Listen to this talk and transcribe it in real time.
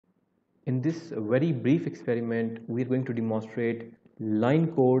In this very brief experiment, we are going to demonstrate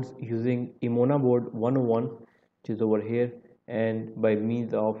line codes using EMONA board 101, which is over here, and by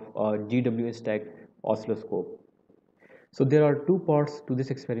means of a GW stack oscilloscope. So there are two parts to this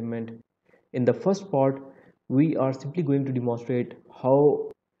experiment. In the first part, we are simply going to demonstrate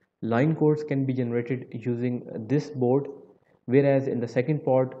how line codes can be generated using this board, whereas in the second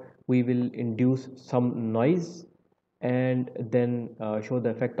part, we will induce some noise and then show the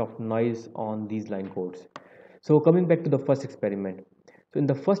effect of noise on these line codes. So coming back to the first experiment. So in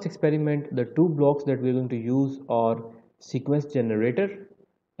the first experiment, the two blocks that we're going to use are sequence generator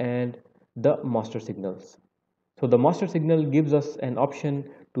and the master signals. So the master signal gives us an option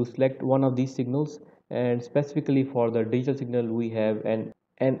to select one of these signals, and specifically for the digital signal we have an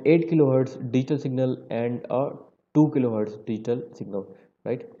 8 kilohertz digital signal and a 2 kilohertz digital signal,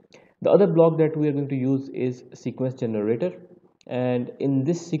 right? The other block that we are going to use is sequence generator, and in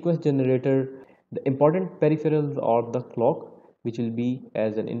this sequence generator the important peripherals are the clock, which will be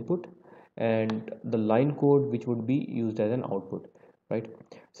as an input, and the line code, which would be used as an output, right?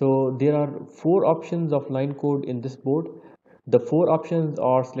 So there are four options of line code in this board. The four options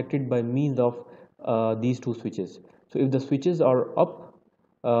are selected by means of these two switches. So if the switches are up,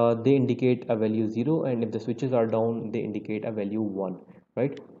 they indicate a value 0, and if the switches are down, they indicate a value 1,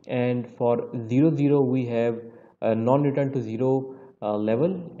 right? And for 0 0 we have a non-return to 0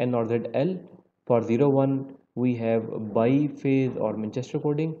 level NRZ-L. For 0 1 we have biphase or Manchester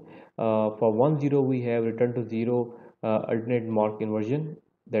coding. For 1 0 we have return to 0 alternate mark inversion,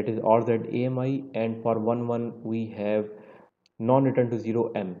 that is RZ-AMI, and for 1 1 we have non-return to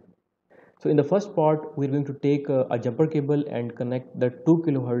 0 M. So in the first part, we're going to take a jumper cable and connect the 2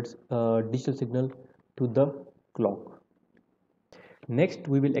 kilohertz digital signal to the clock. Next,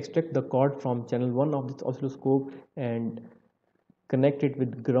 we will extract the cord from channel 1 of this oscilloscope and connect it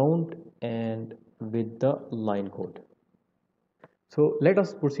with ground and with the line code. So let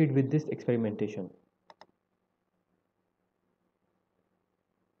us proceed with this experimentation.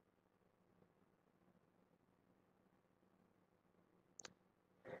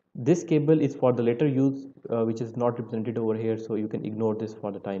 This cable is for the later use, which is not represented over here, so you can ignore this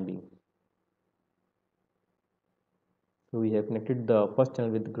for the time being. So we have connected the first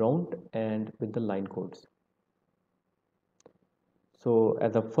channel with ground and with the line codes. So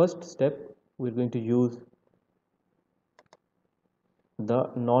as a first step, we're going to use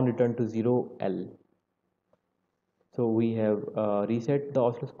the non-return to 0 L. So we have reset the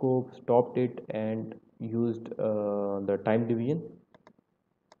oscilloscope, stopped it, and used the time division.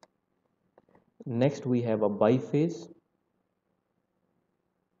 Next we have a biphase,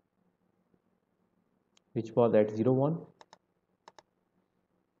 which was at 0 1,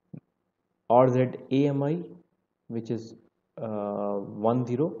 RZ-AMI, which is 1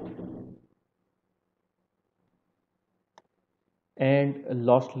 0, and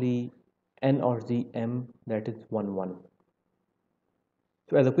lastly NRZ-M, that is 1 1.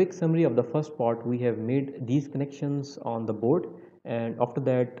 So as a quick summary of the first part, we have made these connections on the board, and after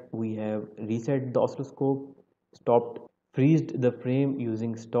that we have reset the oscilloscope, stopped, freezed the frame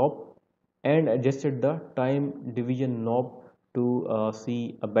using stop, and adjusted the time division knob to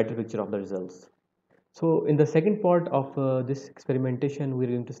see a better picture of the results. So in the second part of this experimentation, we are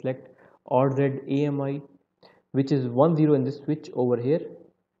going to select RZ-AMI, which is 1 0 in this switch over here,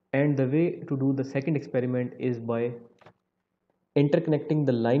 and the way to do the second experiment is by interconnecting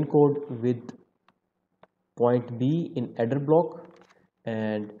the line code with point B in adder block,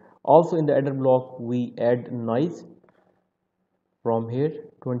 and also in the adder block we add noise from here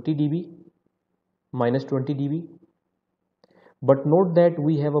 20 dB minus 20 dB, but note that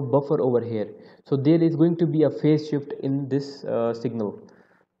we have a buffer over here, so there is going to be a phase shift in this signal.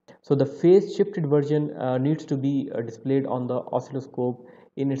 So the phase shifted version needs to be displayed on the oscilloscope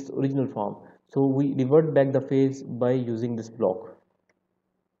in its original form. So we revert back the phase by using this block.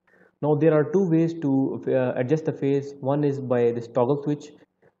 Now there are two ways to adjust the phase. One is by this toggle switch,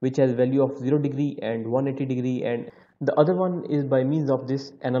 which has value of 0 degree and 180 degree, and the other one is by means of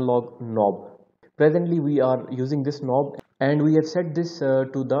this analog knob. Presently we are using this knob, and we have set this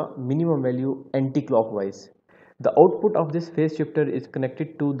to the minimum value anti-clockwise. The output of this phase shifter is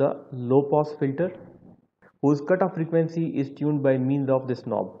connected to the low pass filter, whose cutoff frequency is tuned by means of this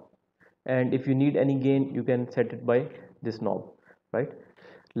knob, and if you need any gain you can set it by this knob, right?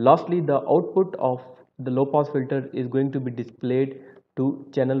 Lastly, the output of the low pass filter is going to be displayed to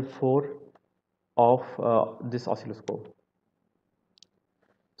channel 4 of this oscilloscope.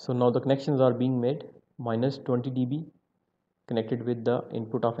 So now the connections are being made. Minus 20 dB connected with the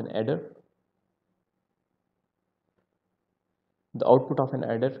input of an adder, the output of an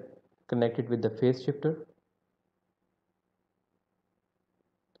adder connected with the phase shifter,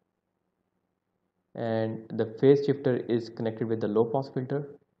 and the phase shifter is connected with the low pass filter,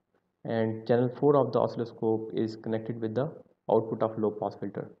 and channel 4 of the oscilloscope is connected with the output of low pass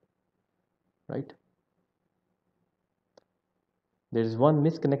filter, right? There is one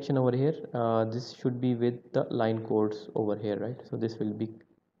misconnection over here. This should be with the line codes over here, right? So this will be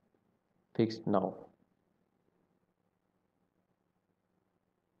fixed now.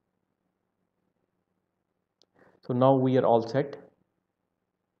 So now we are all set.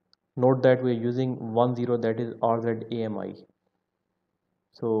 Note that we are using 10, that is RZ-AMI.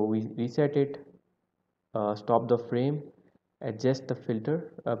 So we reset it, stop the frame, adjust the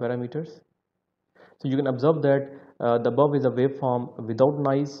filter parameters. So you can observe that the above is a waveform without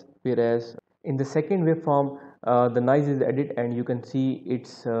noise, whereas in the second waveform the noise is added and you can see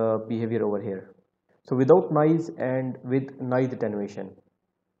its behavior over here. So without noise and with noise attenuation.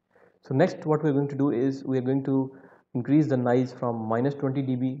 So next what we're going to do is we are going to increase the noise from minus 20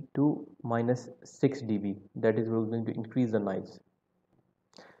 dB to minus 6 dB. That is, we're going to increase the noise.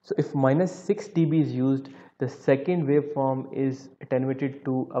 So if minus 6 dB is used, the second waveform is attenuated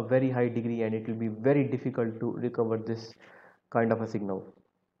to a very high degree and it will be very difficult to recover this kind of a signal.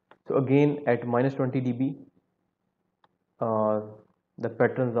 So again at minus 20 dB, the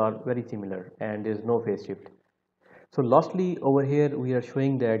patterns are very similar and there is no phase shift. So lastly over here we are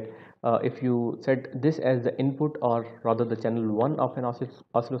showing that if you set this as the input, or rather the channel 1 of an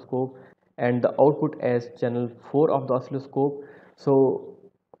oscilloscope, and the output as channel 4 of the oscilloscope, so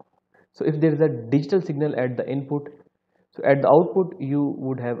if there is a digital signal at the input, so at the output you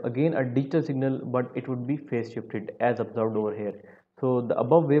would have again a digital signal, but it would be phase shifted as observed over here. So the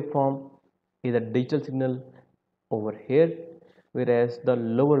above waveform is a digital signal over here, whereas the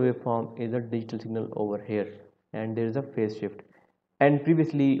lower waveform is a digital signal over here, and there is a phase shift. And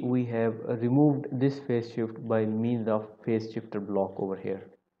previously we have removed this phase shift by means of phase shifter block over here.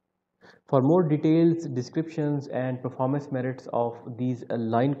 For more details, descriptions and performance merits of these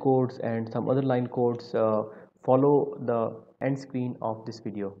line codes and some other line codes, follow the end screen of this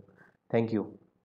video. Thank you.